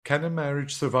Can a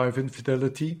marriage survive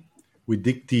infidelity? We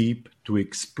dig deep to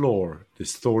explore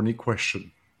this thorny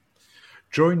question.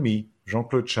 Join me,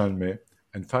 Jean-Claude Chalmet,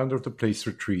 and founder of The Place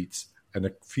Retreats and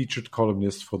a featured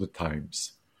columnist for The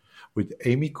Times, with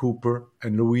Amy Cooper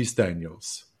and Louise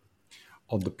Daniels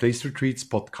on The Place Retreats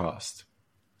podcast.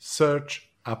 Search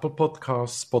Apple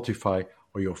Podcasts, Spotify,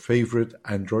 or your favorite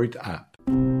Android app.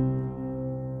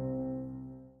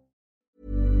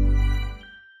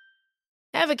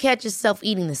 Ever catch yourself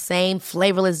eating the same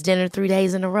flavorless dinner 3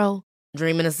 days in a row?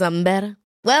 Dreaming of something better?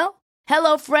 Well,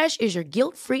 HelloFresh is your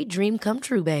guilt-free dream come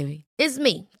true, baby. It's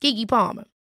me, Keke Palmer.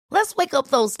 Let's wake up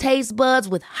those taste buds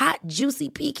with hot, juicy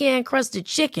pecan-crusted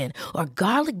chicken or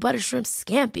garlic butter shrimp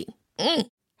scampi.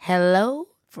 Hello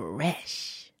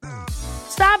Fresh.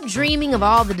 Stop dreaming of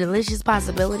all the delicious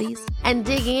possibilities and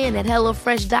dig in at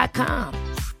HelloFresh.com.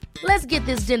 Let's get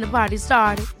this dinner party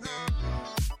started.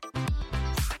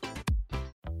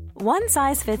 One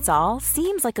size fits all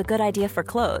seems like a good idea for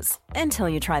clothes until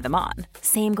you try them on.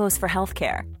 Same goes for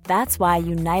healthcare. That's why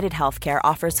United Healthcare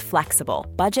offers flexible,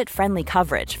 budget-friendly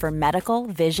coverage for medical,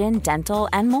 vision, dental,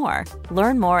 and more.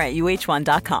 Learn more at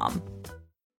uh1.com.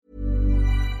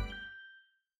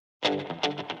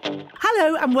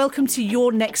 Hello and welcome to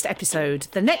Your Next Episode,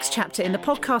 the next chapter in the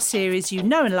podcast series you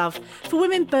know and love for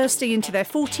women bursting into their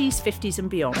 40s, 50s and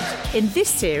beyond. In this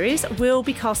series, we'll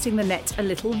be casting the net a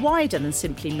little wider than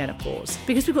simply menopause,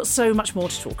 because we've got so much more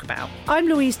to talk about. I'm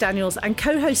Louise Daniels, and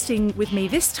co-hosting with me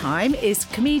this time is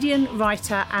comedian,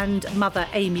 writer and mother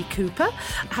Amy Cooper.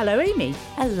 Hello, Amy.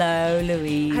 Hello,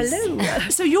 Louise. Hello.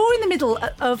 So you're in the middle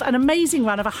of an amazing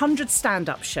run of 100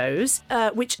 stand-up shows,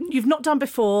 which you've not done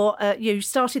before. You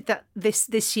started that this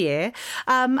year.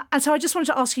 And so I just wanted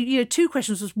to ask you, two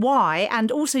questions was why, and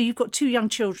also you've got 2 young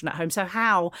children at home. So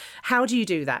how do you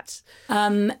do that?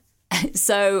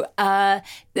 So the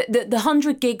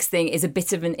 100 gigs thing is a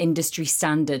bit of an industry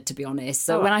standard, to be honest.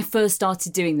 So when I first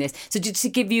started doing this, so to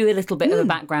give you a little bit of a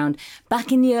background,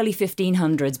 back in the early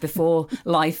 1500s, before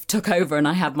life took over and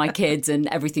I had my kids and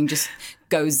everything just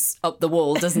goes up the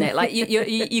wall, doesn't it? Like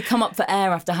you come up for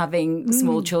air after having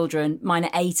small children. Mine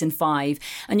are 8 and 5,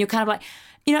 and you're kind of like,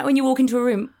 when you walk into a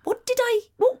room, what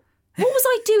was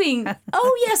I doing?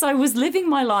 Oh yes, I was living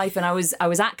my life, and I was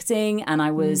acting, and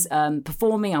I was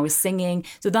performing, I was singing.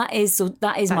 So that is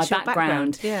my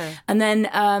background. Yeah. And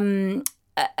then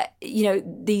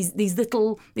these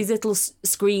little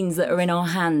screens that are in our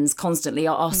hands constantly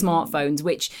are our smartphones,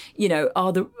 which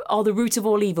are the root of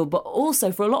all evil, but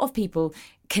also for a lot of people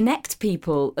connect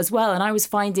people as well. And I was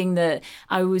finding that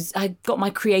I got my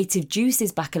creative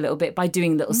juices back a little bit by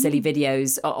doing little silly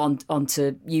videos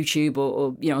onto YouTube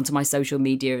or onto my social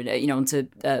media and onto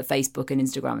Facebook and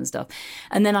Instagram and stuff.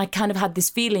 And then I kind of had this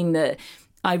feeling that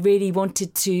I really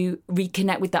wanted to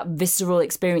reconnect with that visceral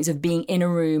experience of being in a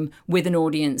room with an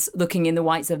audience, looking in the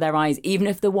whites of their eyes, even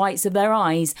if the whites of their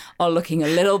eyes are looking a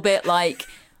little bit like,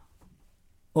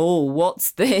 oh,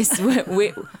 what's this?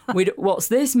 What's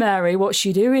this, Mary? What's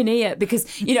she doing here? Because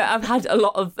I've had a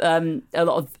lot of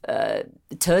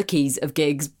turkeys of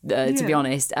gigs, to be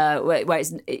honest, where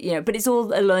it's but it's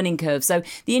all a learning curve. So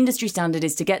the industry standard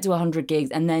is to get to 100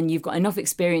 gigs, and then you've got enough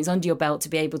experience under your belt to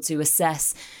be able to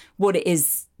assess what it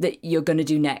is that you're going to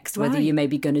do next. Whether you're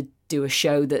maybe going to do a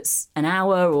show that's an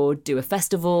hour or do a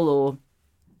festival, or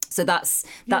so that's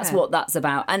what that's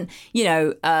about. And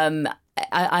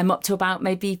I'm up to about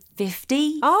maybe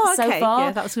 50 so far.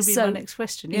 Yeah, that was going to be my next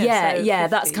question. Yeah,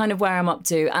 that's kind of where I'm up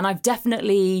to. And I've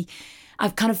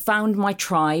kind of found my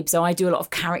tribe. So I do a lot of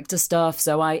character stuff.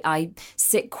 So I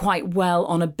sit quite well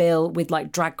on a bill with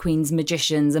like drag queens,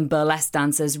 magicians and burlesque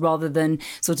dancers, rather than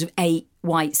sort of 8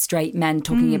 white straight men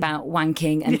talking about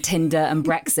wanking and Tinder and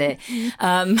Brexit.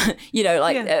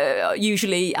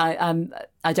 Usually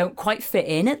I don't quite fit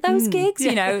in at those gigs,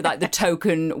 like the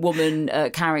token woman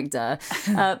character.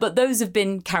 But those have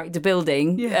been character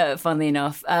building, funnily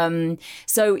enough. I've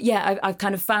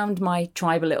kind of found my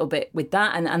tribe a little bit with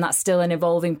that. And that's still an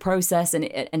evolving process, and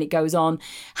it goes on.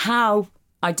 How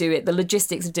I do it, the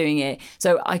logistics of doing it.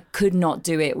 So I could not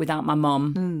do it without my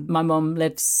mum. My mum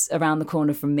lives around the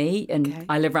corner from me, and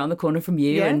I live around the corner from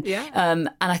you. And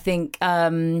I think,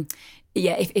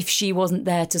 if she wasn't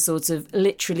there to sort of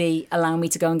literally allow me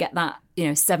to go and get that,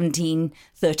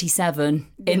 17:37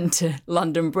 into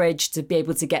London Bridge to be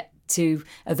able to get to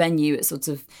a venue at sort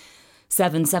of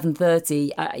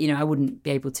 7:30, I wouldn't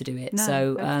be able to do it.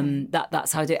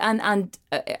 That's how I do it. And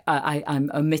I'm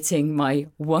omitting my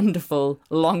wonderful,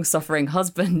 long-suffering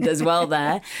husband as well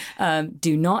there.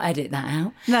 Do not edit that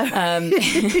out. No.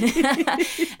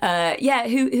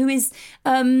 Who is...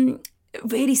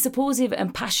 really supportive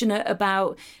and passionate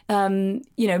about,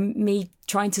 me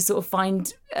trying to sort of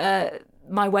find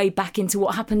my way back into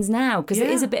what happens now. Because it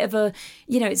is a bit of a,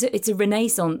 it's a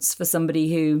renaissance for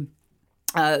somebody who...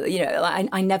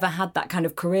 I never had that kind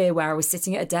of career where I was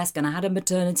sitting at a desk and I had a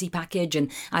maternity package and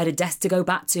I had a desk to go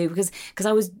back to because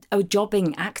I was a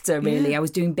jobbing actor, really. Yeah. I was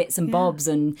doing bits and bobs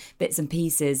and bits and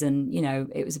pieces, and,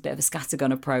 it was a bit of a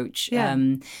scattergun approach. Yeah.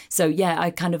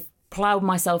 I kind of ploughed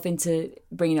myself into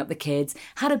bringing up the kids,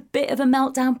 had a bit of a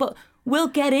meltdown, but... We'll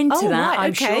get into that,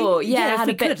 I'm sure. Yeah, if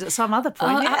we could at some other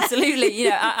point. Absolutely.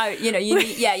 You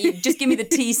just give me the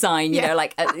T sign.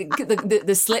 Like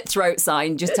the slit throat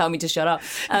sign. Just tell me to shut up.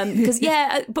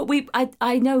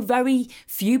 I know very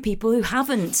few people who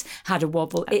haven't had a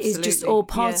wobble. Absolutely. It is just all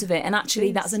part of it. And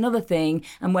actually, that's another thing.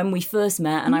 And when we first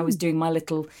met, and I was doing my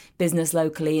little business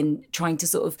locally and trying to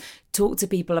sort of talk to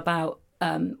people about.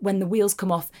 When the wheels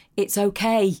come off, it's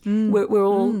okay. We're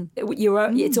all.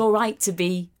 It's all right to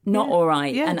be not all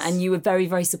right. Yes. And you were very,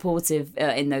 very supportive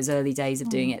in those early days of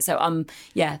doing it. So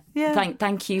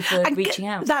thank you for reaching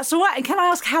out. That's all right. And can I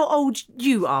ask how old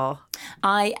you are?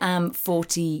 I am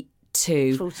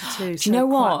 42. 42. Do you know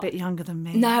what? Quite a bit younger than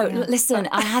me. No, listen,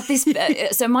 I had this...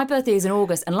 so my birthday is in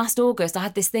August, and last August I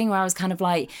had this thing where I was kind of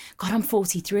like, God, I'm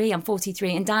 43.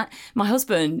 And Dad, my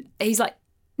husband, he's like,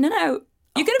 no,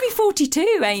 you're going to be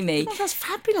 42, Amy. Oh, that's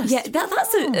fabulous. Yeah,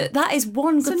 that is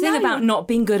one good thing about not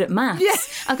being good at maths. Yeah.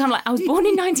 I'm kind of like, I was born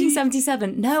in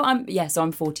 1977. No, so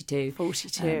I'm 42.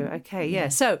 42, okay, yeah.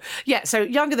 So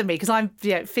younger than me, because I'm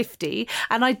 50,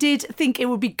 and I did think it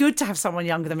would be good to have someone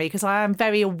younger than me, because I am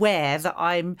very aware that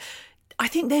I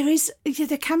think there's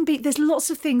lots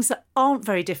of things that aren't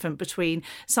very different between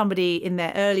somebody in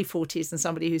their early 40s and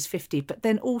somebody who's 50, but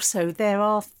then also there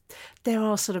are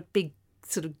sort of big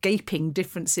sort of gaping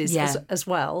differences as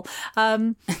well.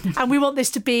 And we want this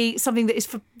to be something that is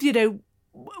for,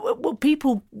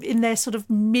 people in their sort of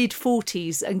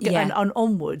mid-40s and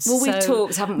onwards. Well, we've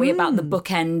talked, haven't we, about the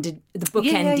bookend the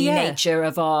bookendy nature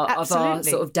of our sort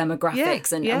of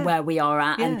demographics and where we are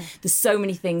at. And there's so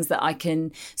many things that I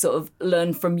can sort of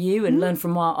learn from you and learn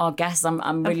from our guests.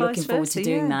 I'm really looking forward to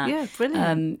doing that. Yeah,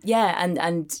 brilliant.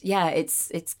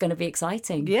 It's going to be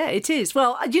exciting. Yeah, it is.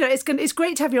 Well, it's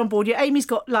great to have you on board. Amy's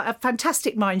got like a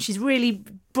fantastic mind. She's really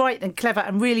bright and clever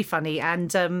and really funny, and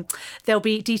there'll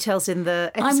be details in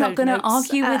the episode I'm not going to notes.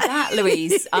 argue with that,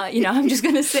 Louise. I'm just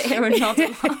going to sit here and nod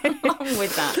along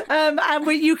with that.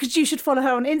 And you should follow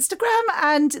her on Instagram,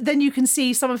 and then you can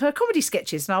see some of her comedy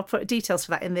sketches, and I'll put details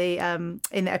for that in the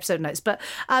episode notes. But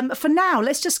for now,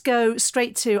 let's just go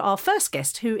straight to our first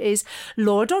guest, who is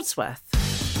Laura Dodsworth.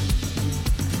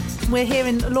 We're here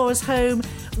in Laura's home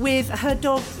with her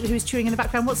dog, who's chewing in the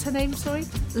background. What's her name, sorry?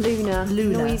 Luna.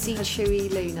 Noisy,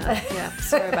 chewy Luna. Yeah,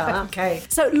 sorry about that. Okay.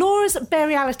 So Laura's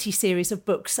Bear-reality series of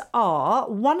books are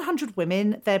 100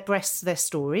 Women, Their Breasts, Their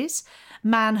Stories,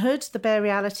 Manhood, The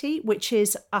Bear-reality, which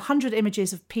is 100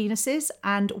 images of penises,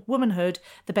 and Womanhood,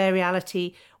 The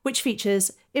Bear-reality, which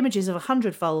features images of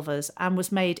 100 vulvas and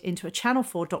was made into a Channel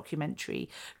 4 documentary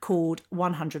called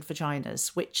 100 Vaginas,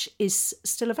 which is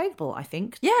still available, I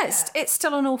think. Yes, it's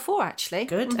still on all four, actually.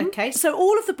 Good, okay. So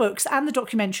all of the books and the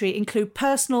documentary include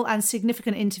personal and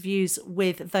significant interviews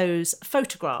with those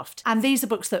photographed. And these are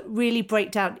books that really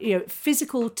break down,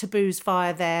 physical taboos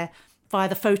via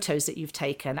the photos that you've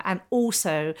taken, and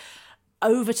also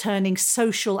overturning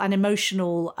social and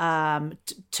emotional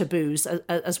taboos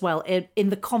as well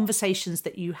in the conversations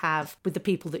that you have with the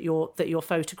people that you're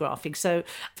photographing. So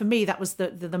for me, that was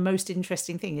the most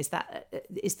interesting thing, is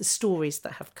the stories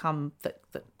that have come that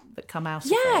come out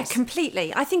of this.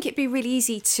 Completely. I think it'd be really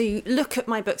easy to look at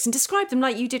my books and describe them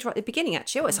like you did right at the beginning,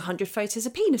 actually. It's 100 photos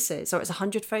of penises, or it's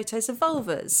 100 photos of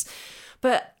vulvas.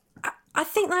 But I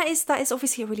think that is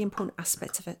obviously a really important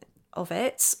aspect of it.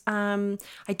 I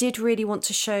did really want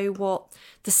to show what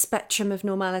the spectrum of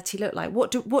normality looked like.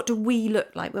 What do we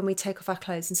look like when we take off our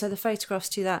clothes? And so the photographs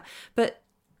do that. But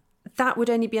that would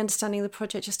only be understanding the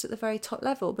project just at the very top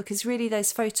level, because really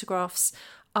those photographs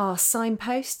are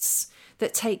signposts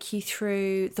that take you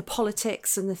through the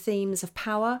politics and the themes of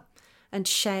power and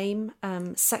shame,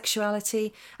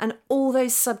 sexuality, and all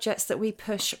those subjects that we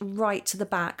push right to the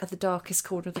back of the darkest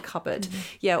corner of the cupboard.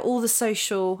 All the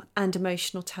social and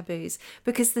emotional taboos.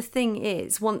 Because the thing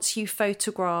is, once you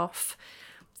photograph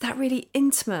that really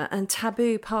intimate and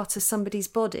taboo part of somebody's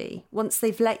body, once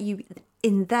they've let you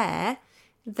in there,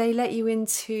 they let you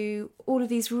into all of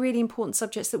these really important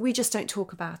subjects that we just don't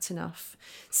talk about enough.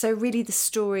 So really the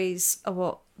stories are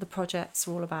what the project's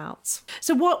all about.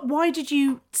 So why did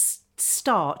you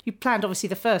start? You planned obviously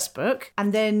the first book,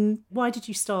 and then why did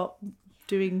you start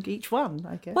doing each one,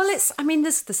 I guess. Well,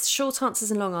 there's short answers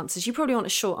and long answers. You probably want a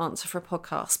short answer for a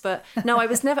podcast, but no, I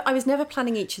was never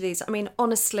planning each of these. I mean,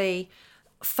 honestly,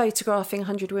 photographing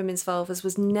 100 women's vulvas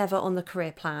was never on the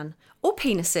career plan. Or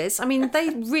penises. I mean, they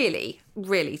really,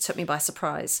 really took me by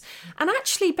surprise. And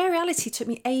actually, Bare Reality took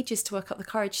me ages to work up the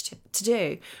courage to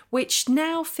do, which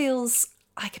now feels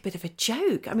like a bit of a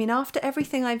joke. I mean, after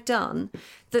everything I've done,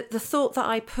 the thought that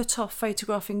I put off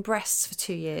photographing breasts for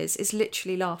 2 years is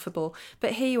literally laughable.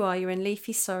 But here you are, you're in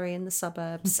leafy Surrey in the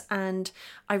suburbs, and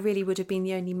I really would have been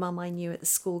the only mum I knew at the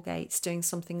school gates doing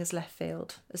something as left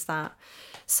field as that.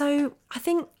 So I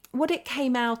think what it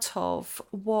came out of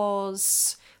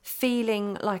was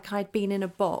feeling like I'd been in a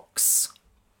box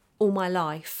all my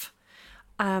life.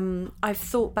 I've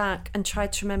thought back and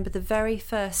tried to remember the very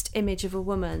first image of a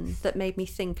woman that made me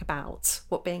think about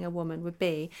what being a woman would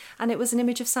be. And it was an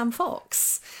image of Sam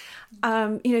Fox,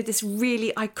 this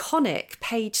really iconic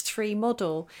page 3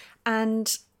 model.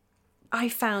 And I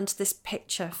found this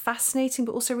picture fascinating,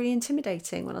 but also really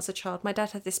intimidating when I was a child. My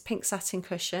dad had this pink satin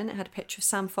cushion. It had a picture of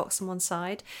Sam Fox on one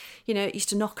side. It used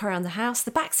to knock around the house,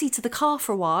 the back seat of the car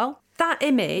for a while. That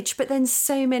image, but then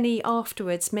so many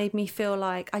afterwards, made me feel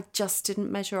like I just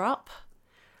didn't measure up.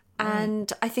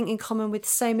 And I think in common with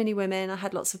so many women, I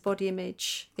had lots of body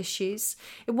image issues.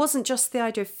 It wasn't just the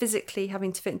idea of physically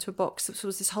having to fit into a box. It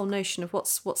was this whole notion of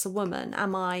what's a woman?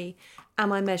 Am I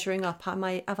measuring up? Am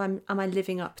I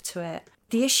living up to it?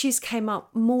 The issues came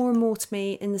up more and more to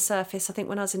me in the surface. I think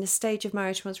when I was in a stage of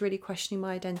marriage when I was really questioning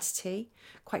my identity.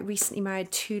 Quite recently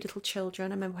married 2 little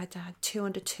children. I remember I had 2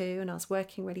 under 2 and I was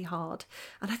working really hard.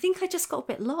 And I think I just got a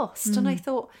bit lost. And I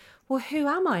thought, well, who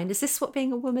am I? And is this what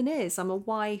being a woman is? I'm a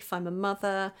wife, I'm a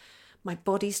mother, my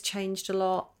body's changed a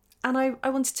lot. And I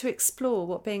wanted to explore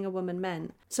what being a woman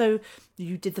meant. So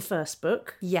you did the first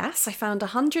book. Yes, I found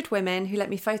 100 women who let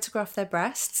me photograph their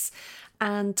breasts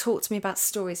and talk to me about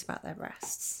stories about their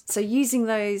breasts. So using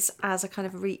those as a kind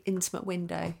of a really intimate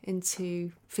window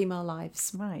into female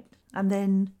lives. Right. And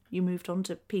then you moved on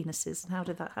to penises. And how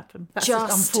did that happen? That's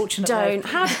just unfortunate. Don't.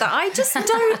 How did that? I just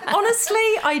don't.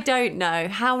 Honestly, I don't know.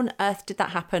 How on earth did that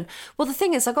happen? Well, the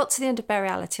thing is, I got to the end of Bare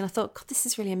Reality and I thought, God, this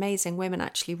is really amazing. Women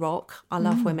actually rock. I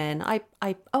love women. I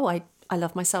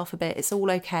love myself a bit. It's all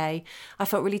okay. I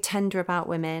felt really tender about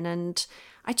women, and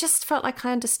I just felt like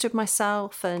I understood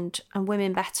myself and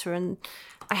women better. And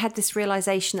I had this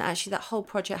realisation that actually that whole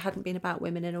project hadn't been about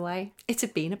women in a way. It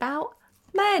had been about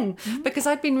men, because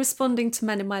I'd been responding to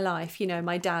men in my life,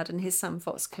 my dad and his Sam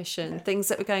Fox cushion, things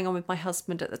that were going on with my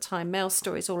husband at the time, male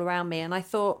stories all around me. And I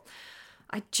thought,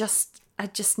 I just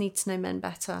need to know men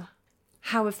better.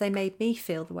 How have they made me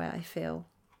feel the way I feel?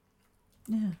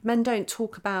 Yeah. Men don't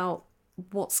talk about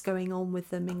what's going on with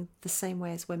them in the same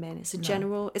way as women. It's a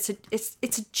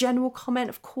general comment.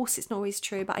 Of course it's not always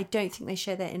true, but I don't think they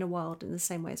share their inner world in the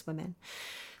same way as women.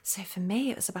 So for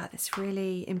me, it was about this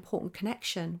really important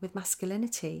connection with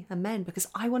masculinity and men, because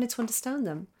I wanted to understand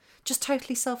them. Just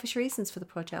totally selfish reasons for the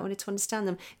project. I wanted to understand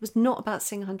them. It was not about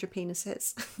seeing 100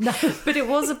 penises. No. But it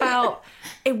was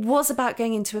about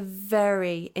going into a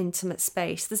very intimate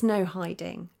space. There's no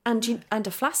hiding. And a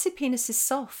flaccid penis is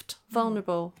soft,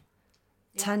 vulnerable,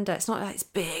 tender. It's not like it's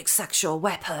big sexual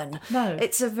weapon. No.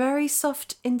 It's a very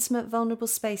soft, intimate, vulnerable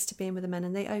space to be in with the men,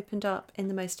 and they opened up in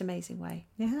the most amazing way.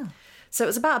 Yeah. So it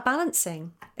was about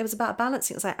balancing. It was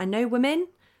like, I know women,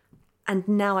 and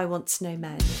now I want to know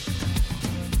men.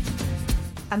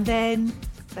 And then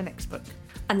the next book.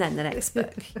 And then the next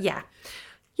book. Yeah.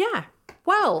 Yeah.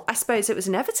 Well, I suppose it was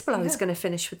inevitable I was going to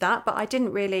finish with that, but I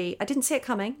didn't see it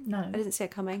coming. No. I didn't see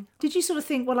it coming. Did you sort of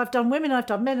think, well, I've done women, I've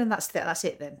done men, and that's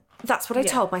it then? That's what I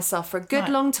told myself for a good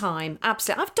long time.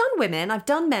 Absolutely. I've done women, I've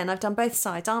done men, I've done both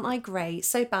sides. Aren't I great?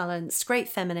 So balanced, great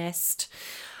feminist.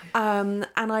 And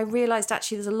I realised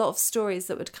actually there's a lot of stories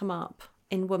that would come up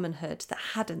in womanhood that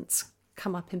hadn't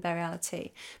come up in Bare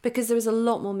Reality, because there is a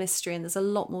lot more mystery and there's a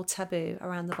lot more taboo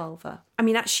around the vulva. I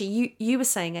mean, actually, you were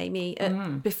saying, Amy,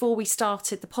 before we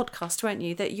started the podcast, weren't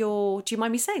you, that do you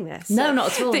mind me saying this? No,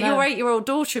 not at all. That your 8-year-old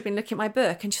daughter had been looking at my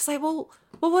book and she's like, well,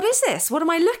 what is this? What am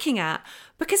I looking at?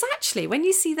 Because actually, when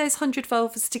you see those 100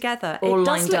 vulvas together, all it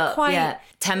does lined look up, quite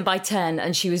 10 by 10,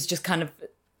 and she was just kind of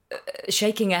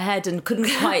shaking her head and couldn't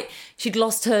quite, she'd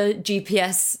lost her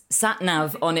GPS sat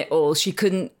nav on it all. She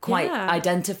couldn't quite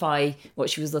identify what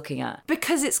she was looking at.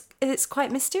 Because it's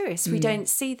quite mysterious. We don't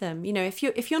see them. If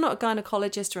you're not a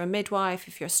gynecologist or a midwife,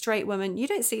 if you're a straight woman, you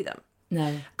don't see them.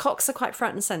 No. Cocks are quite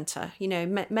front and centre.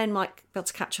 Men might be able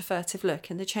to catch a furtive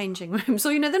look in the changing rooms,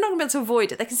 or, they're not going to be able to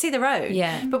avoid it. They can see their own.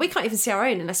 Yeah. But we can't even see our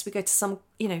own unless we go to some,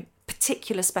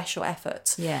 particular special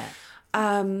effort. Yeah.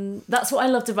 That's what I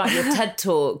loved about your TED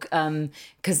talk,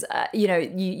 because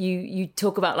you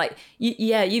talk about like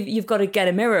you've got to get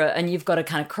a mirror and you've got to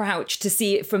kind of crouch to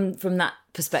see it from that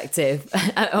perspective,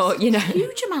 or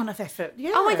huge amount of effort.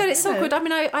 Yeah. Oh my God, it's so good. I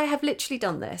mean, I have literally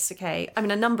done this, okay? I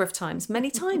mean, a number of times, many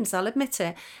times, I'll admit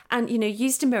it. And,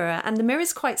 used a mirror, and the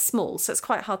mirror's quite small, so it's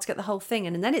quite hard to get the whole thing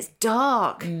in. And then it's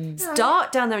dark. It's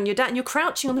dark down there, and you're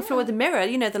crouching on the floor with the mirror,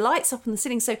 the light's up on the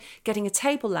ceiling. So getting a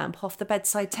table lamp off the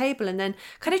bedside table and then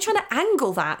kind of trying to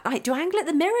angle that. Like, do I angle it at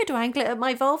the mirror? Do I angle it at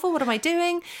my vulva? What am I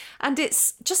doing? And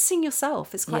it's just seeing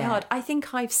yourself. It's quite hard. I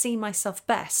think I've seen myself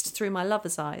best through my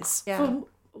lover's eyes. Yeah. From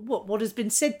what has been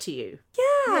said to you?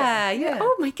 Yeah.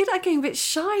 Oh my God, I'm getting a bit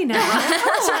shy now.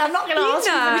 I'm not going to ask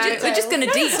you. We're just going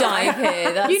to deep dive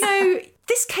here. That's...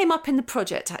 This came up in the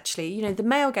project, actually. The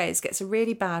male gaze gets a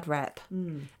really bad rep.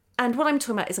 And what I'm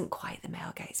talking about isn't quite the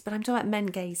male gaze, but I'm talking about men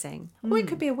gazing. Or it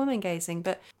could be a woman gazing.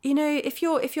 But, if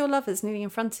your lover's kneeling in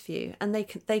front of you and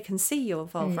they can see your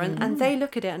vulva and they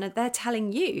look at it and they're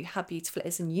telling you how beautiful it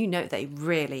is, and they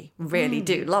really, really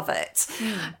do love it.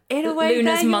 In a way,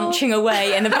 Luna's munching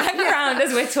away in the background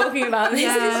as we're talking about this.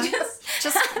 Yeah. It's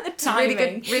just the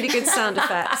timing. Really good sound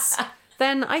effects.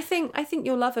 Then I think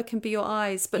your lover can be your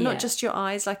eyes, but not just your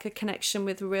eyes, like a connection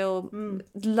with real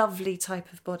lovely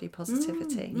type of body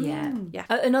positivity. Yeah.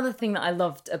 Another thing that I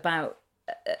loved about,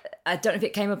 I don't know if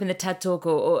it came up in the TED Talk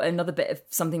or another bit of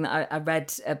something that I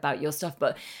read about your stuff,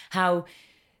 but how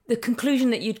the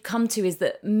conclusion that you'd come to is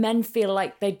that men feel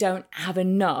like they don't have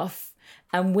enough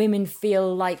and women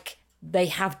feel like they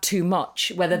have too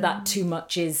much, whether that too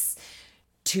much is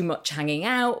too much hanging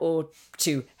out or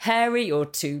too hairy or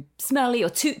too smelly or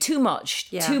too much,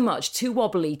 too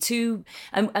wobbly,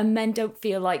 and men don't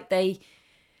feel like they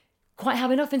quite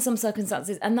have enough in some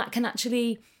circumstances, and that can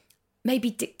actually maybe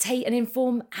dictate and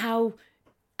inform how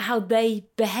they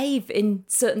behave in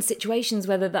certain situations,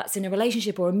 whether that's in a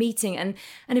relationship or a meeting. And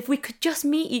if we could just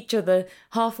meet each other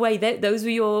halfway, those were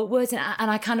your words, and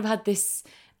I kind of had this,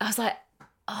 I was like,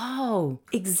 oh,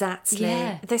 exactly.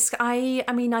 Yeah. I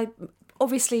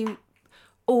obviously,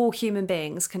 all human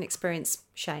beings can experience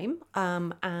shame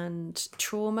and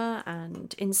trauma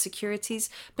and insecurities.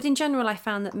 But in general, I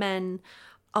found that men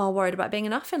are worried about being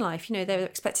enough in life. They're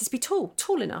expected to be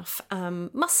tall enough,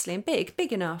 muscly and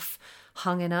big enough,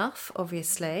 hung enough,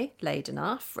 obviously, laid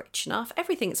enough, rich enough,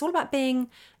 everything. It's all about being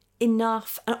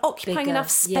enough and occupying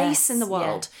enough space in the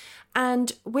world. Yeah.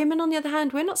 And women, on the other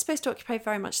hand, we're not supposed to occupy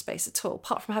very much space at all,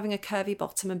 apart from having a curvy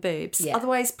bottom and boobs. Yeah.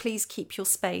 Otherwise, please keep your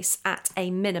space at a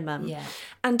minimum. Yeah.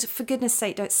 And for goodness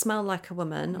sake, don't smell like a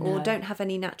woman or don't have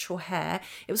any natural hair.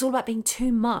 It was all about being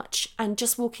too much. And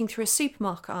just walking through a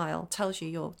supermarket aisle tells you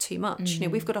you're too much.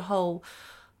 We've got a whole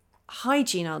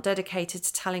hygiene aisle dedicated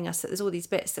to telling us that there's all these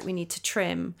bits that we need to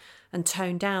trim and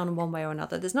tone down in one way or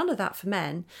another. There's none of that for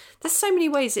men. There's so many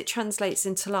ways it translates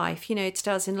into life. Today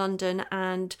I was in London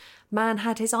and man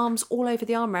had his arms all over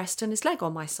the armrest and his leg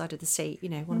on my side of the seat.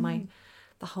 One of my,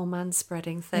 the whole man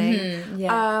spreading thing.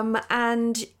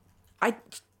 And I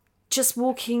just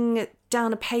walking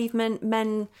down a pavement,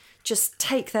 men just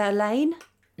take their lane.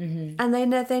 And they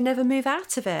never move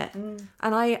out of it.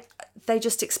 And they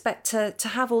just expect to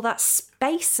have all that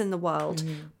space in the world.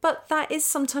 But that is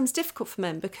sometimes difficult for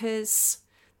men because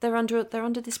they're under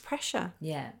this pressure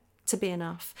to be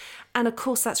enough. And of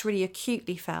course that's really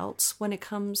acutely felt when it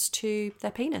comes to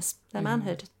their penis, their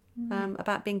manhood,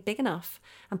 about being big enough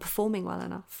and performing well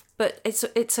enough. But it's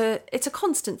a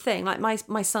constant thing. Like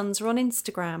my sons are on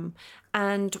Instagram,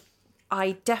 and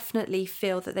I definitely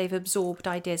feel that they've absorbed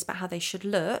ideas about how they should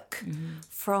look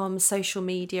from social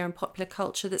media and popular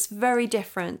culture that's very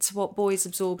different to what boys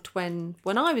absorbed when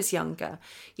I was younger.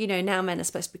 Now men are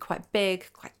supposed to be quite big,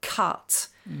 quite cut,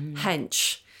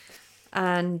 hench.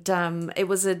 And there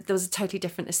was a totally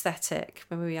different aesthetic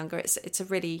when we were younger. It's a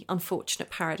really unfortunate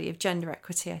parody of gender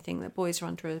equity. I think that boys are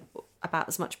under about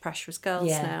as much pressure as girls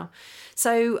now.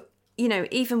 So,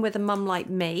 even with a mum like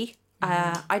me,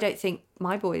 I don't think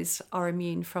my boys are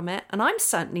immune from it, and I'm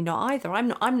certainly not either.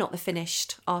 I'm not the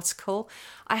finished article.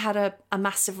 I had a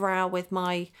massive row with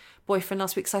my boyfriend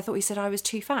last week because I thought he said I was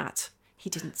too fat. He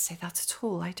didn't say that at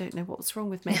all. I don't know what was wrong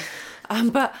with me.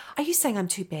 But are you saying I'm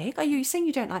too big? Are you saying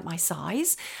you don't like my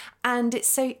size? And it's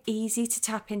so easy to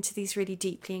tap into these really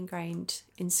deeply ingrained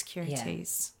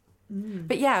insecurities.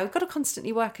 But we've got to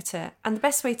constantly work at it, and the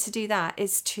best way to do that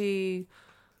is to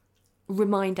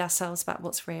remind ourselves about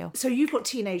what's real. So you've got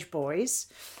teenage boys.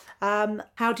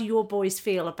 How do your boys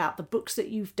feel about the books that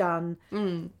you've done,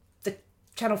 the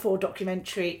Channel 4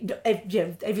 documentary,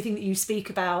 everything that you speak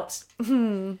about.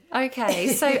 Okay,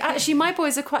 so actually my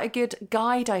boys are quite a good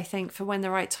guide, I think, for when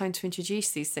the right time to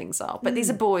introduce these things are. But these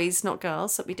are boys, not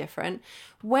girls, so it'll be different.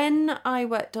 When I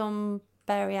worked on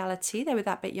Bare Reality, they were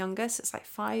that bit younger, so it's like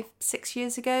 5-6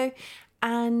 years ago.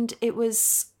 And it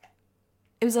was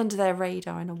under their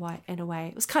radar in a way.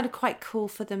 It was kind of quite cool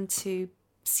for them to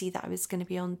see that I was going to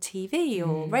be on TV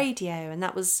or radio, and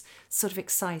that was sort of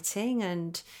exciting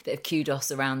and Bit of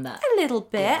kudos around that. a little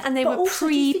bit. And they But were also,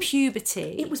 do you think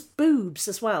pre-puberty. It was boobs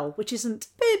as well, which isn't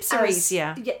Boobs are as-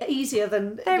 easier. Yeah, easier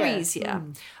than They're easier.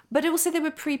 But also they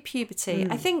were pre-puberty.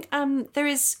 I think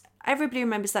everybody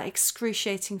remembers that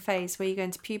excruciating phase where you go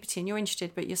into puberty and you're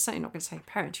interested, but you're certainly not going to tell your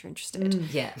parents you're interested.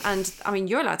 Yeah. And I mean,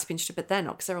 you're allowed to be interested, but they're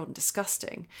not, because they're old and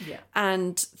disgusting. Yeah.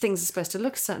 And things are supposed to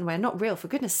look a certain way. Not real, for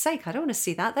goodness sake. I don't want to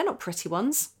see that. They're not pretty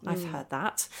ones. I've heard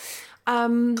that.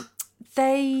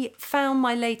 They found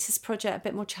my latest project a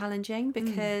bit more challenging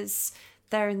because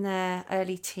they're in their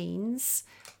early teens,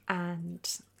 and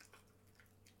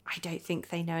I don't think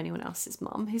they know anyone else's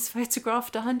mum who's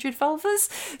photographed 100 vulvas.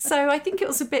 So I think it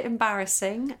was a bit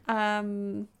embarrassing.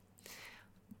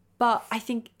 But I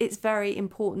think it's very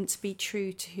important to be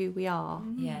true to who we are.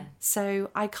 Yeah. So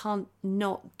I can't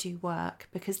not do work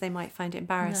because they might find it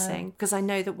embarrassing, because I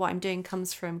know that what I'm doing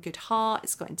comes from good heart,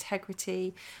 it's got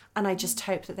integrity, and I just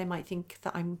hope that they might think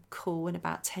that I'm cool in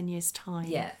about 10 years' time.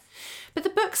 Yeah. But the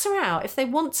books are out. If they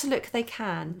want to look, they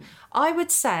can. I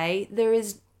would say there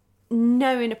is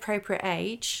no inappropriate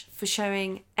age for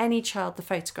showing any child the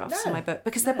photographs in my book,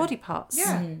 because they're body parts.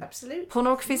 Yeah, absolutely.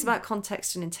 Pornography is about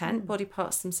context and intent. Body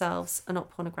parts themselves are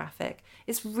not pornographic.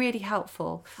 It's really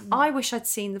helpful. I wish I'd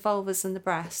seen the vulvas and the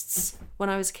breasts when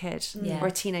I was a kid or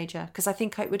a teenager, because I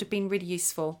think it would have been really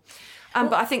useful.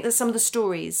 But I think that some of the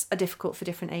stories are difficult for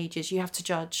different ages. You have to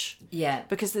judge. Yeah.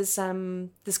 Because there's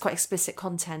quite explicit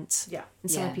content in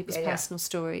some of people's personal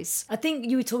stories. I think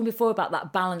you were talking before about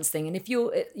that balance thing, and if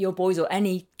your boys or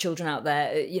any children out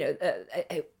there,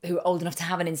 who are old enough to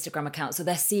have an Instagram account, so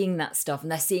they're seeing that stuff,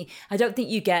 and they're seeing. I don't think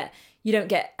you don't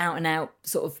get out and out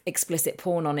sort of explicit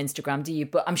porn on Instagram, do you?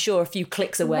 But I'm sure a few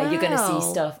clicks away, you're going to see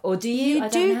stuff. Or do you? You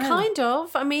do, kind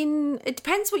of. I mean, it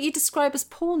depends what you describe as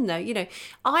porn, though. You know,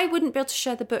 I wouldn't be able to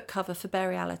share the book cover for Bare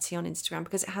Reality on Instagram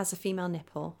because it has a female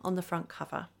nipple on the front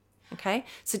cover. Okay,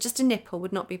 so just a nipple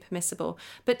would not be permissible.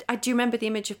 But I do remember the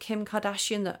image of Kim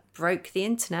Kardashian that broke the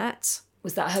internet.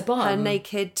 Was that her bum? Her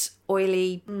naked,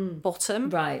 oily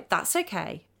bottom. Right. That's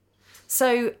okay.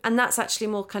 So, and that's actually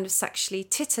more kind of sexually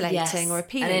titillating or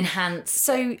appealing. And enhanced.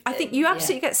 So I think you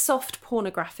absolutely get soft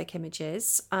pornographic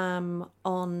images on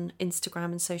Instagram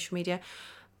and social media.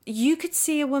 You could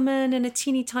see a woman in a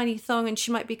teeny tiny thong and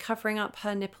she might be covering up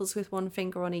her nipples with one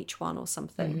finger on each one or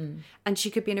something. Mm-hmm. And she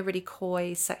could be in a really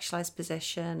coy, sexualized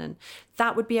position, and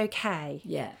that would be okay.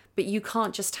 Yeah. But you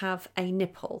can't just have a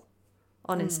nipple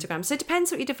on Instagram. So it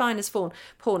depends what you define as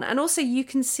porn. And also you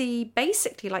can see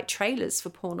basically like trailers for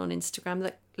porn on Instagram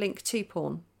that link to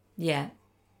porn. Yeah.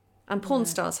 And porn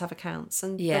stars have accounts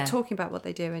and they're talking about what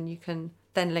they do, and you can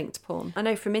then link to porn. I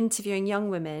know from interviewing young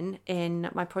women in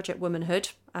my project Womanhood,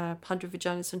 100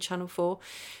 Vaginas on Channel 4,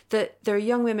 that there are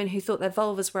young women who thought their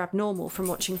vulvas were abnormal from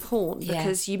watching porn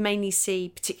because you mainly see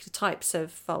particular types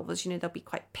of vulvas. You know, they'll be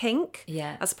quite pink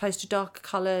as opposed to darker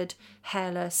coloured,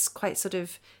 hairless, quite sort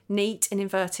of neat in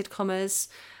inverted commas.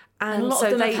 And a lot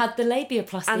of them have had the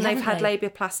labiaplasty, and they've had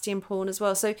labiaplasty in porn as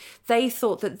well. So they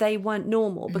thought that they weren't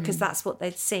normal because that's what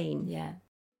they'd seen. Yeah.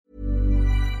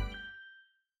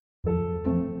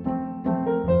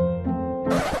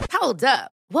 Hold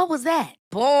up. What was that?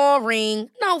 Boring.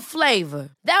 No flavor.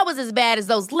 That was as bad as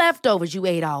those leftovers you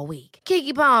ate all week.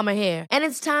 Keke Palmer here. And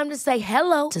it's time to say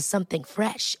hello to something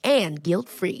fresh and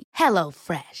guilt-free. Hello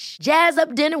Fresh. Jazz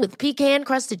up dinner with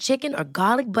pecan-crusted chicken or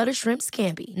garlic butter shrimp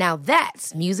scampi. Now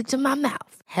that's music to my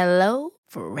mouth. Hello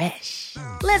Fresh.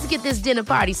 Let's get this dinner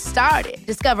party started.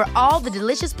 Discover all the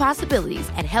delicious possibilities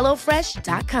at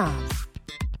HelloFresh.com.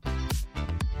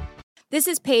 This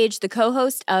is Paige, the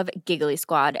co-host of Giggly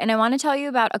Squad, and I want to tell you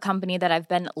about a company that I've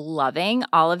been loving,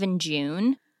 Olive &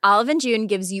 June. Olive & June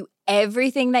gives you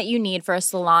everything that you need for a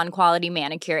salon-quality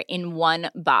manicure in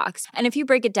one box. And if you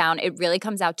break it down, it really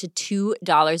comes out to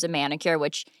 $2 a manicure,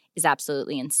 which is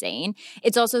absolutely insane.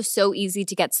 It's also so easy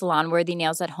to get salon-worthy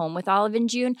nails at home with Olive &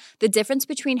 June. The difference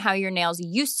between how your nails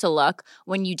used to look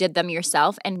when you did them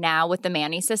yourself and now with the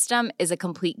Mani system is a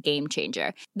complete game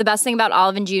changer. The best thing about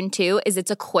Olive & June, too, is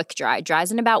it's a quick dry. Dries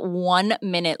in about 1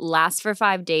 minute, lasts for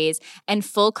 5 days, and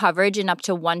full coverage in up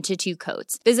to 1 to 2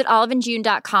 coats. Visit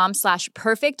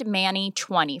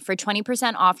oliveandjune.com/perfectmani20 for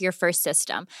 20% off your first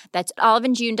system. That's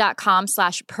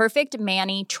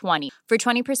oliveandjune.com/perfectmani20 for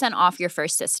 20% off your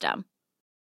first system.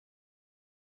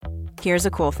 Here's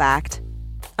a cool fact.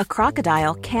 A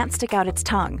crocodile can't stick out its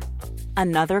tongue.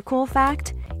 Another cool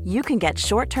fact, you can get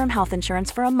short-term health insurance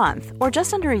for a month or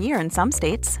just under a year in some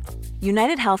states.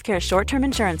 United Healthcare short-term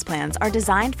insurance plans are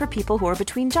designed for people who are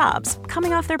between jobs,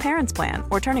 coming off their parents' plan,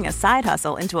 or turning a side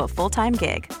hustle into a full-time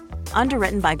gig.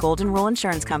 Underwritten by Golden Rule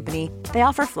Insurance Company, they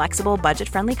offer flexible,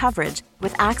 budget-friendly coverage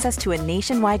with access to a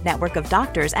nationwide network of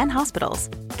doctors and hospitals.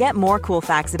 Get more cool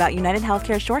facts about United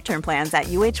Healthcare short-term plans at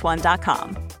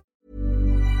uh1.com.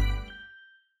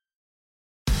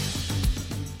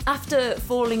 After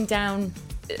falling down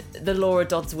the Laura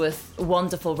Dodsworth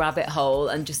wonderful rabbit hole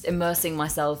and just immersing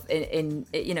myself in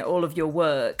all of your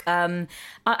work, I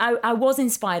was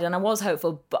inspired and I was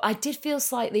hopeful, but I did feel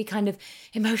slightly kind of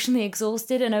emotionally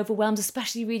exhausted and overwhelmed,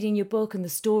 especially reading your book and the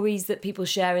stories that people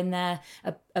share in there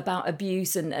about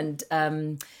abuse and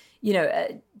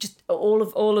just all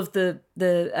of the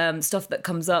stuff that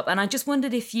comes up. And I just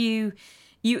wondered if you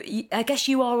I guess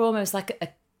you are almost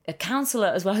like a counsellor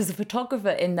as well as a photographer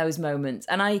in those moments.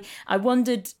 And I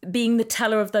wondered, being the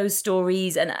teller of those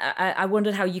stories, and I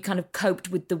wondered how you kind of coped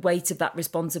with the weight of that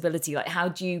responsibility. Like, how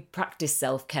do you practice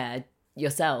self-care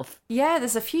yourself? Yeah,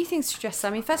 there's a few things to address. I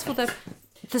mean, first of all,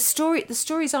 the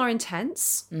stories are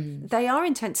intense. Mm-hmm. They are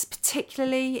intense,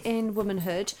 particularly in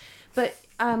womanhood. But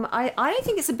I don't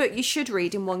think it's a book you should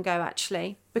read in one go,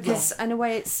 actually, because in a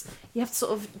way you have to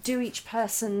sort of do each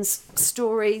person's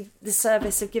story the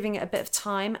service of giving it a bit of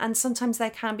time, and sometimes they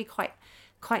can be quite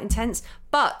intense,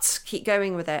 but keep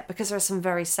going with it because there are some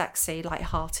very sexy,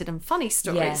 light-hearted and funny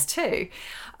stories too.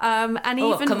 And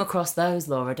I've come across those,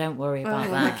 Laura, don't worry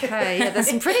about that. Okay, yeah, there's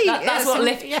some pretty...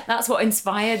 That's what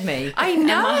inspired me. I know.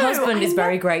 And my husband is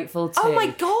very grateful too. Oh my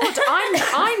God,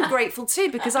 I'm grateful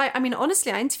too, because I mean, honestly,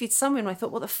 I interviewed someone and I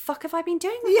thought, what the fuck have I been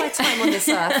doing with my time on this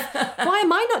earth? Why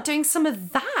am I not doing some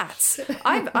of that?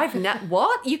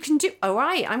 What? You can do... All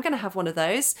right, I'm going to have one of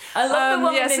those. I love the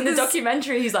woman in the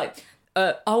documentary. He's like...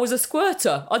 I was a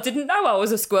squirter. I didn't know I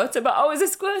was a squirter, but I was a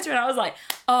squirter. And I was like,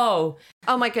 oh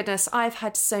my goodness. I've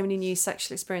had so many new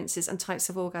sexual experiences and types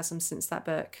of orgasms since that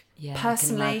book. Yeah,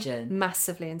 personally, I can imagine.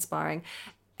 Massively inspiring.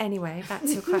 Anyway, back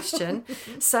to your question.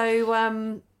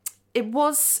 So it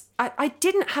was, I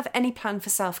didn't have any plan for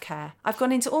self-care. I've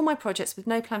gone into all my projects with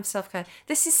no plan for self-care.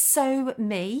 This is so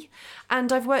me.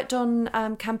 And I've worked on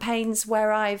campaigns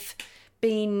where I've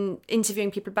been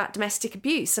interviewing people about domestic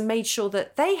abuse and made sure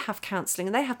that they have counselling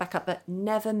and they have backup, but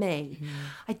never me. Mm.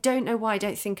 I don't know why I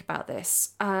don't think about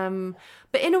this.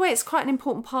 But in a way, it's quite an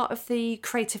important part of the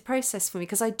creative process for me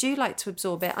because I do like to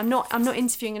absorb it. I'm not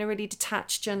interviewing in a really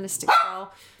detached journalistic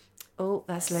style. Oh,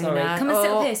 that's Luna. Sorry. Come and sit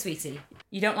up here, sweetie.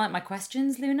 You don't like my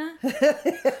questions, Luna?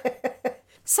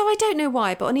 So I don't know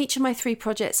why, but on each of my 3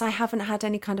 projects, I haven't had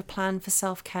any kind of plan for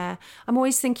self-care. I'm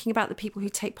always thinking about the people who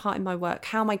take part in my work.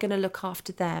 How am I going to look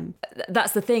after them?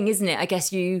 That's the thing, isn't it? I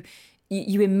guess you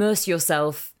immerse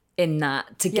yourself in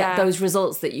that to get those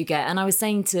results that you get. And I was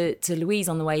saying to Louise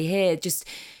on the way here, just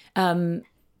so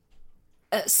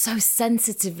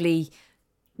sensitively...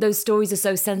 Those stories are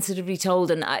so sensitively told,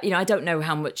 and I don't know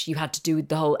how much you had to do with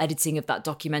the whole editing of that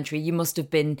documentary. You must have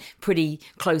been pretty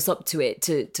close up to it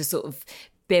to sort of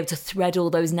be able to thread all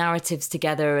those narratives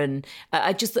together. And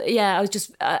I thought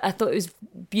it was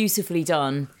beautifully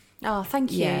done. Oh,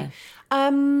 thank you. Yeah.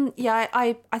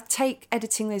 I take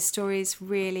editing those stories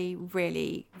really,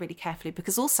 really, really carefully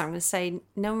because also I'm going to say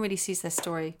no one really sees their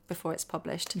story before it's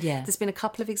published. Yeah. There's been a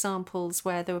couple of examples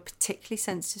where there were particularly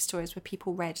sensitive stories where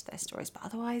people read their stories, but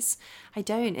otherwise I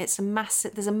don't. There's a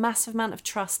massive amount of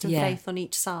trust and faith on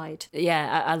each side.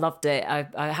 Yeah, I loved it.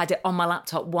 I had it on my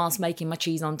laptop whilst making my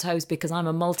cheese on toast because I'm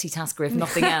a multitasker if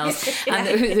nothing else. And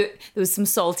there was some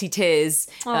salty tears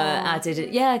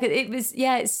added. Yeah, it was.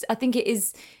 Yeah, I think it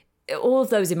is. All of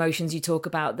those emotions you talk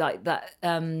about, like that,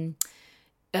 the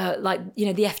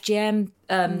FGM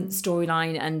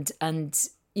storyline, and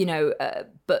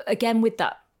but again with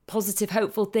that positive,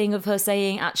 hopeful thing of her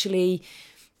saying, actually,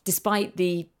 despite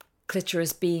the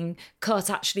clitoris being cut,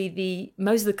 actually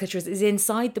most of the clitoris is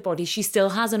inside the body. She still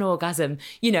has an orgasm.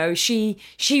 You know, she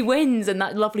wins, and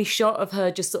that lovely shot of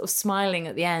her just sort of smiling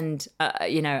at the end.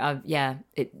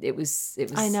 It was.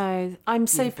 I know. I'm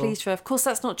so beautiful. pleased for her. Of course,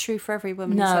 that's not true for every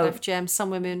woman No. who's had FGM. Some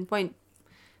women won't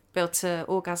be able to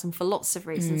orgasm for lots of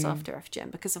reasons after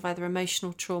FGM, because of either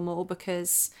emotional trauma or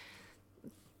because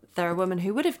they're a woman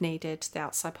who would have needed the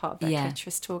outside part of their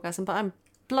clitoris to orgasm. But I'm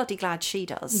bloody glad she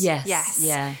does. Yes.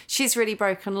 Yeah. She's really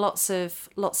broken lots of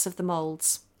the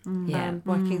moulds.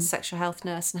 Working as a sexual health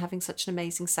nurse and having such an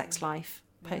amazing sex life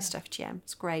post FGM.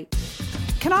 It's great.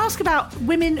 Can I ask about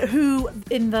women who,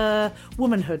 in the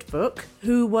Womanhood book,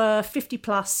 who were 50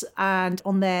 plus and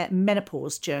on their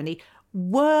menopause journey?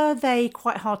 Were they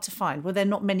quite hard to find? Were there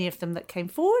not many of them that came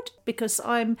forward? Because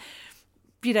I'm,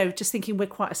 just thinking we're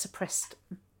quite a suppressed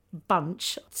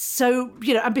bunch. So,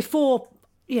 and before,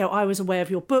 I was aware of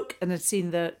your book and had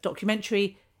seen the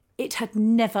documentary, it had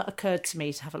never occurred to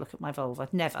me to have a look at my vulva.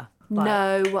 Never.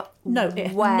 No, it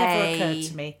had never occurred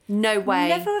to me. No way.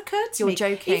 Never occurred to me. You're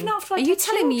joking. Even after Are you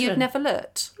telling me you'd never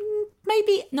looked?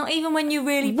 Maybe. Not even when you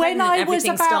really When pregnant, I was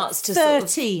everything about starts to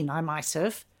 13, I might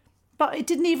have. But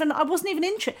I wasn't even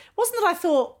interested. It wasn't that I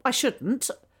thought I shouldn't.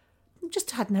 I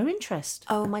just had no interest.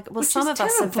 Oh my God. Well, Which some is of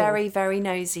us are terrible. very, very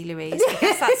nosy, Louise.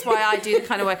 Because that's why I do the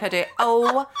kind of work I do.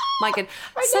 Oh my God.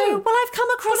 So, well, I've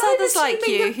come across But I'm others like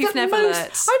assuming you who've never most-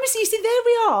 looked. You see, there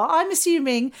we are. I'm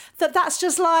assuming that that's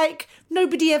just like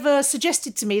nobody ever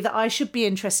suggested to me that I should be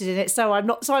interested in it. So I'm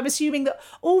not. So I'm assuming that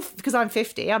because I'm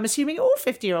 50, I'm assuming all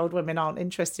 50-year-old women aren't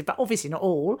interested. But obviously not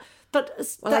all.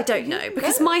 But Well, I don't know,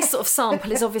 because my sort of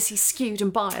sample is obviously skewed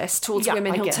and biased towards Yeah,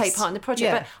 women I who'll guess. take part in the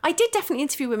project. Yeah. But I did definitely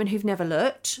interview women who've never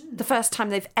looked. The first time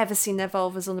they've ever seen their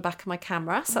vulvas on the back of my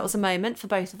camera. So that was a moment for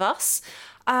both of us.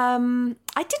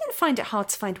 I didn't find it hard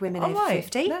to find women over right.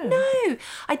 50. No.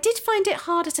 I did find it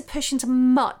harder to push into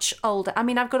much older. I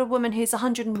mean, I've got a woman who's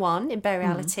 101 in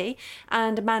Bariality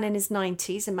and a man in his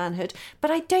 90s in manhood,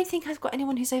 but I don't think I've got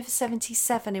anyone who's over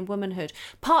 77 in womanhood.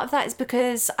 Part of that is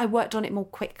because I worked on it more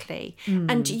quickly.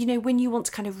 And, when you want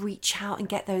to kind of reach out and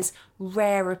get those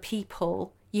rarer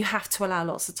people, you have to allow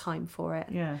lots of time for it.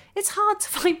 Yeah. It's hard to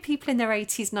find people in their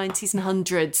 80s, 90s and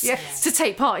 100s to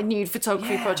take part in nude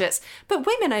photography projects. But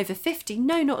women over 50,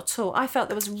 no, not at all. I felt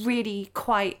there was really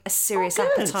quite a serious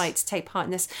appetite to take part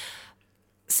in this.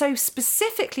 So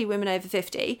specifically women over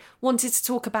 50 wanted to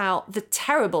talk about the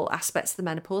terrible aspects of the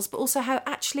menopause, but also how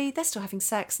actually they're still having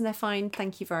sex and they're fine,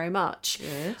 thank you very much.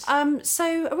 Good.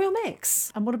 So a real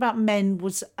mix. And what about men?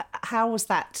 How was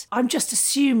that? I'm just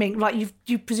assuming, like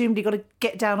you presumably got to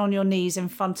get down on your knees in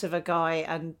front of a guy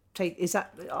and take. Is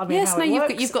that? I mean, Yes, how no, it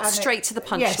works? you've got And straight to the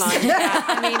punchline. Yes. Yeah,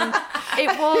 I mean,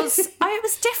 it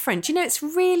was different. It's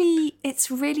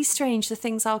really strange, the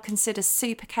things I'll consider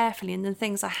super carefully and the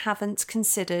things I haven't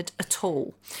considered at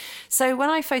all. So when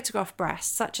I photograph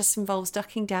breasts, that just involves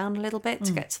ducking down a little bit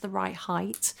to get to the right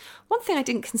height. One thing I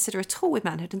didn't consider at all with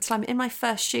manhood until I'm in my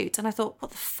first shoot, and I thought,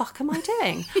 what the fuck am I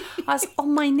doing? I was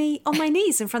on my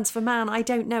knees in front of a man I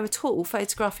don't know at all,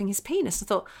 photographing his penis. I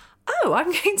thought, oh,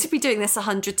 I'm going to be doing this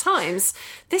 100 times.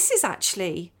 This is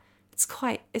actually, it's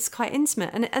quite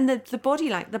intimate. And the body,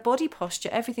 like the body posture,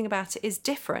 everything about it is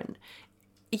different.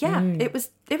 Yeah, it was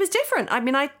different. I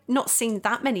mean, I'd not seen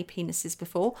that many penises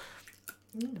before.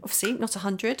 Obviously, not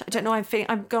 100. I don't know.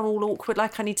 I'm gone all awkward,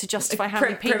 like I need to justify how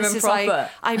many Prim and penises proper.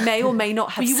 I may or may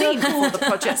not have seen before the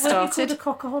project Were you started.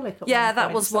 called a cockaholic? Yeah,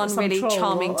 that was one really troll,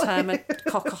 charming or- term, a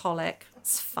cockaholic.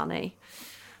 It's funny.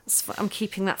 I'm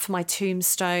keeping that for my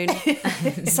tombstone.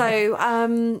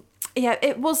 So,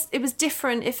 it was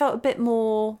different. It felt a bit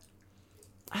more,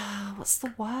 what's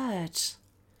the word?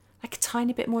 Like a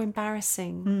tiny bit more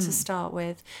embarrassing to start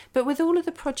with. But with all of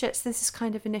the projects, there's this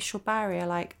kind of initial barrier,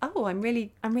 like, oh, I'm really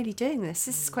doing this.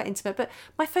 This is quite intimate. But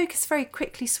my focus very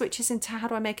quickly switches into how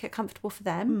do I make it comfortable for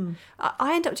them.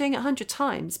 I end up doing it 100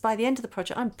 times. By the end of the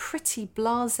project, I'm pretty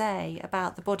blasé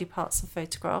about the body parts I've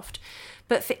photographed.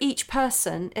 But for each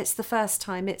person, it's the first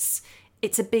time. It's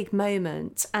a big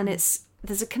moment, and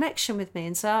there's a connection with me,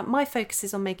 and so my focus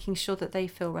is on making sure that they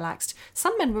feel relaxed.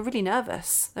 Some men were really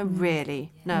nervous. They're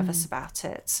really nervous about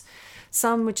it.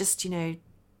 Some were just,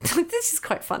 this is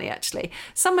quite funny actually.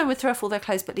 Some men would throw off all their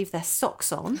clothes but leave their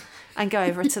socks on and go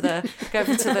over to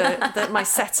my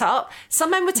setup.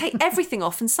 Some men would take everything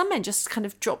off, and some men just kind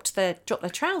of dropped their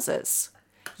trousers.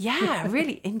 Yeah,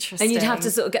 really interesting. And you'd have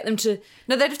to sort of get them to...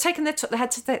 No, they'd have taken their they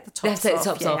had to take the tops off. They had to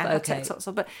take the tops off, they had to take okay. the tops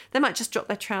off, but they might just drop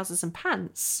their trousers and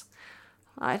pants.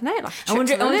 I don't know, like a I trip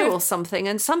wonder- to the I wonder loo if- or something.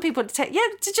 And some people would take,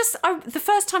 the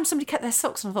first time somebody kept their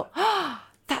socks on, I thought, oh,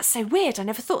 that's so weird. I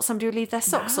never thought somebody would leave their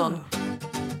socks on.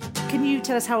 Can you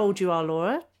tell us how old you are,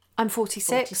 Laura? I'm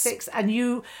 46. 46. And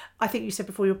you, I think you said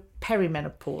before, you're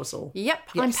perimenopausal. Yep,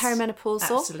 I'm Yes,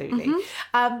 perimenopausal. Absolutely.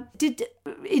 Did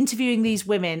interviewing these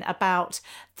women about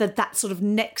that sort of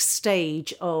next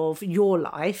stage of your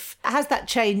life, has that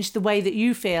changed the way that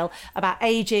you feel about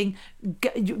ageing,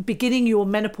 beginning your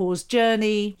menopause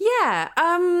journey? Yeah.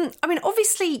 I mean,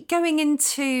 obviously, going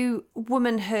into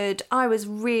womanhood, I was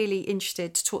really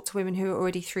interested to talk to women who are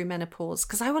already through menopause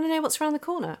because I want to know what's around the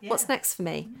corner. Yeah. What's next for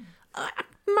me? I'm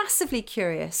massively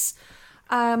curious.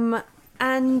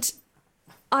 And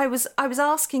I was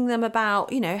asking them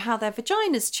about, how their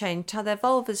vaginas changed, how their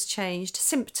vulvas changed,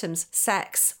 symptoms,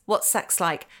 sex, what's sex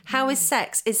like? How is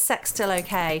sex? Is sex still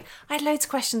okay? I had loads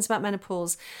of questions about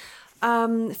menopause.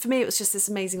 For me, it was just this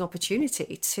amazing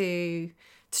opportunity to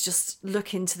just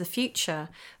look into the future.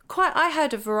 I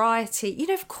heard a variety,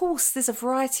 of course, there's a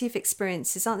variety of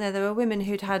experiences, aren't there? There were women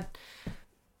who'd had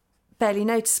barely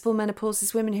noticeable menopause,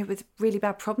 there's women who with really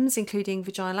bad problems, including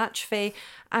vaginal atrophy,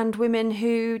 and women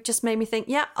who just made me think,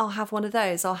 yeah, I'll have one of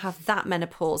those. I'll have that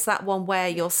menopause, that one where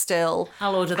you're still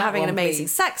having an amazing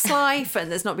sex life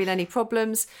and there's not been any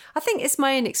problems. I think it's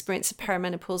my own experience of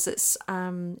perimenopause that's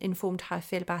informed how I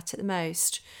feel about it the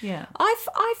most. Yeah,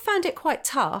 I've found it quite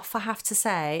tough, I have to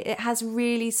say. It has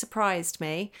really surprised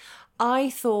me.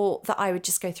 I thought that I would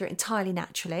just go through it entirely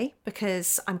naturally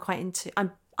because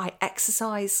I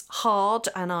exercise hard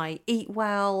and I eat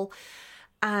well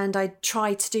and I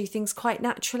try to do things quite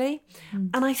naturally.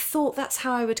 And I thought that's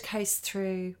how I would coast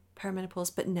through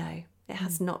perimenopause, but no, it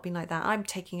has not been like that. I'm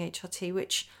taking HRT,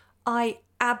 which I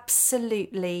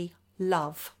absolutely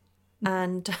love.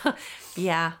 And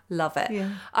love it.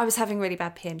 Yeah. I was having really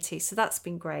bad PMT, so that's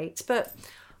been great. But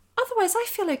otherwise, I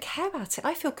feel okay about it.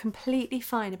 I feel completely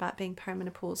fine about being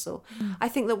perimenopausal. I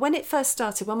think that when it first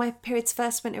started, when my periods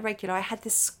first went irregular, I had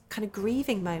this kind of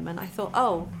grieving moment. I thought,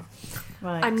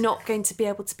 right, I'm not going to be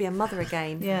able to be a mother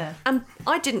again. Yeah. And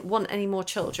I didn't want any more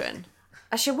children.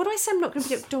 Actually, would I say I'm not going to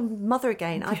be able to do a mother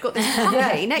again? I've got this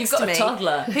puppy next to me. You've got a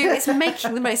toddler. Who is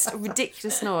making the most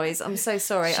ridiculous noise. I'm so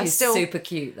sorry. She's super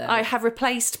cute, though. I have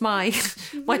replaced my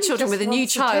children with a new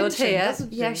child here.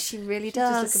 Yeah, she really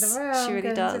does. Just looking around, she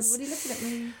really does. What are you looking at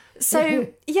me? So,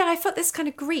 I felt this kind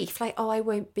of grief, like, I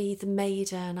won't be the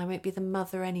maiden, I won't be the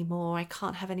mother anymore, I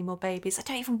can't have any more babies, I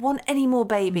don't even want any more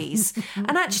babies.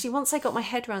 And actually, once I got my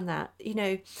head around that,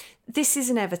 this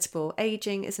is inevitable,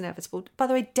 ageing is inevitable. By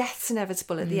the way, death's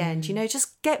inevitable at the end,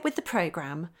 just get with the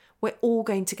programme, we're all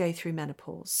going to go through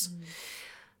menopause.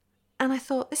 And I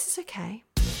thought, this is okay.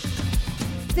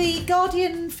 The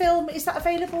Guardian film, is that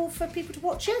available for people to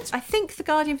watch it? I think the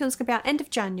Guardian film's going to be out end of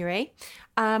January,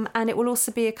 and it will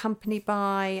also be accompanied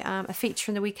by a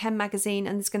feature in the Weekend magazine,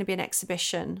 and there's going to be an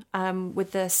exhibition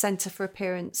with the Centre for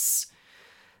Appearance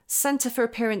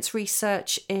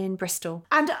Research in Bristol.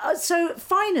 And so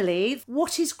finally,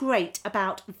 what is great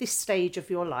about this stage of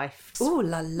your life? Ooh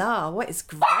la la, what is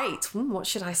great? What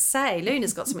should I say?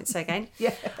 Luna's got something to say again.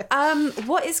 Yeah.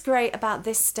 What is great about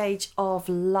this stage of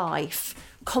life?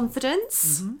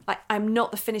 Confidence. I'm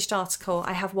not the finished article.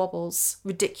 I have wobbles,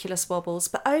 ridiculous wobbles,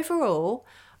 but overall,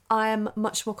 I am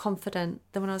much more confident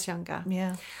than when I was younger.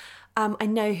 Yeah. I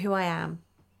know who I am,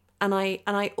 and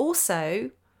I also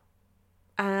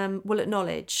will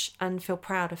acknowledge and feel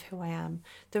proud of who I am.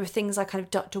 There were things I kind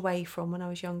of ducked away from when I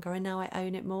was younger, and now I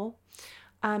own it more.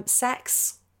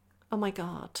 Sex. Oh my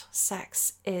God,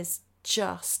 sex is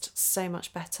just so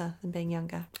much better than being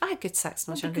younger. I had good sex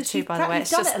when I was younger too, by the way. You've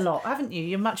done it a lot, haven't you?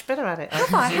 You're much better at it.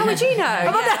 Have I? How would you know?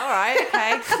 Yeah, all right,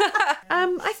 okay.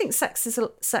 I think sex is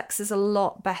a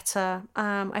lot better.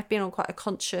 I've been on quite a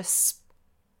conscious,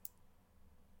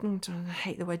 I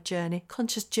hate the word journey,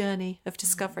 conscious journey of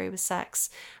discovery with sex,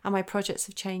 and my projects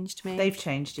have changed me. They've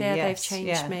changed you, yeah, yes. They've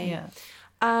changed me. Yeah.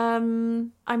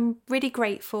 I'm really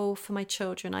grateful for my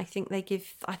children. I think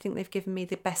they've given me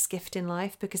the best gift in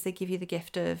life because they give you the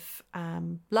gift of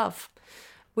love,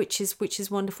 which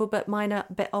is wonderful. But mine are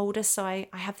a bit older, so I'm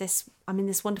in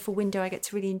this wonderful window. I get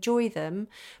to really enjoy them,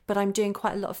 but I'm doing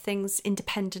quite a lot of things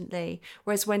independently.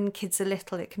 Whereas when kids are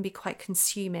little, it can be quite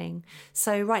consuming.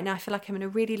 So right now, I feel like I'm in a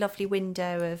really lovely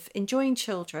window of enjoying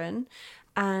children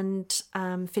and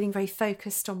feeling very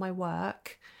focused on my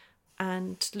work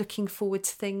and looking forward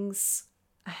to things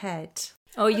ahead.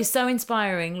 Oh, you're so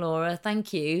inspiring, Laura.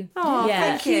 Thank you. Oh,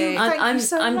 yeah. Thank you. I'm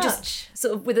so much. Just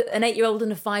sort of with an 8-year-old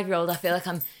and a 5-year-old, I feel like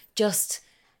I'm just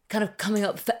kind of coming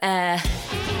up for air.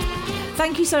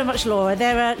 Thank you so much, Laura.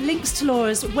 There are links to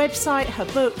Laura's website, her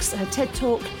books, her TED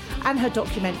Talk, and her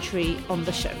documentary on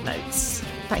the show notes.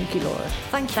 Thank you, Laura.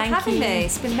 Thank you for having me.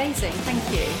 It's been amazing.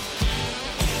 Thank you.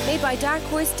 Made by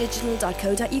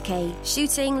darkhorsedigital.co.uk.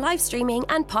 Shooting, live streaming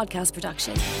and podcast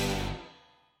production.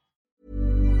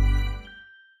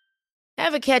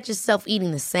 Ever catch yourself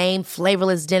eating the same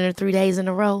flavorless dinner 3 days in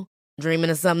a row? Dreaming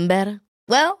of something better?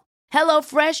 Well,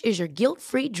 HelloFresh is your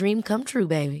guilt-free dream come true,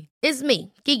 baby. It's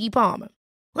me, Keke Palmer.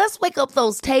 Let's wake up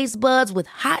those taste buds with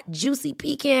hot, juicy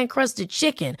pecan-crusted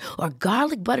chicken or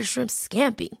garlic butter shrimp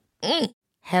scampi.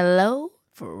 Hello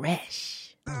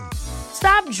Fresh.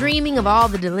 Stop dreaming of all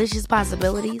the delicious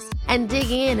possibilities and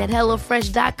dig in at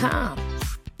HelloFresh.com.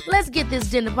 Let's get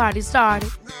this dinner party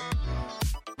started.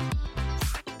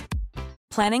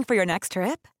 Planning for your next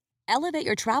trip? Elevate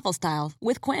your travel style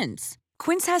with Quince.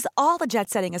 Quince has all the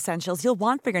jet-setting essentials you'll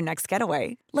want for your next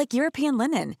getaway, like European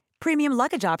linen, premium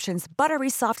luggage options, buttery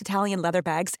soft Italian leather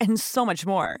bags, and so much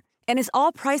more. And is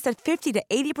all priced at 50 to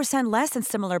 80% less than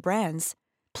similar brands.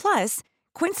 Plus,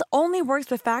 Quince only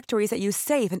works with factories that use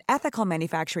safe and ethical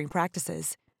manufacturing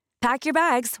practices. Pack your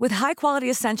bags with high-quality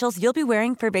essentials you'll be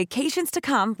wearing for vacations to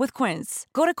come with Quince.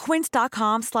 Go to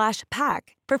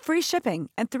quince.com/pack for free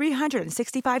shipping and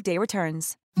 365-day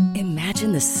returns.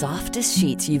 Imagine the softest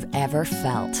sheets you've ever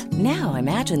felt. Now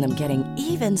imagine them getting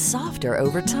even softer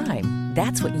over time.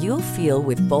 That's what you'll feel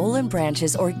with Boll &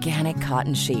 Branch's organic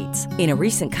cotton sheets. In a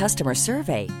recent customer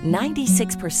survey,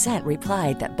 96%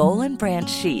 replied that Boll & Branch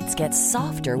sheets get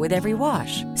softer with every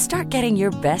wash. Start getting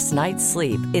your best night's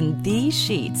sleep in these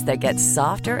sheets that get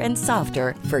softer and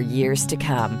softer for years to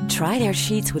come. Try their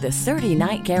sheets with a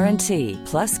 30-night guarantee.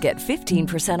 Plus, get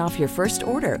 15% off your first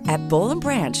order at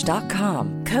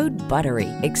bollandbranch.com. Code BUTTERY.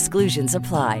 Exclusions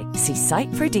apply. See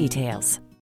site for details.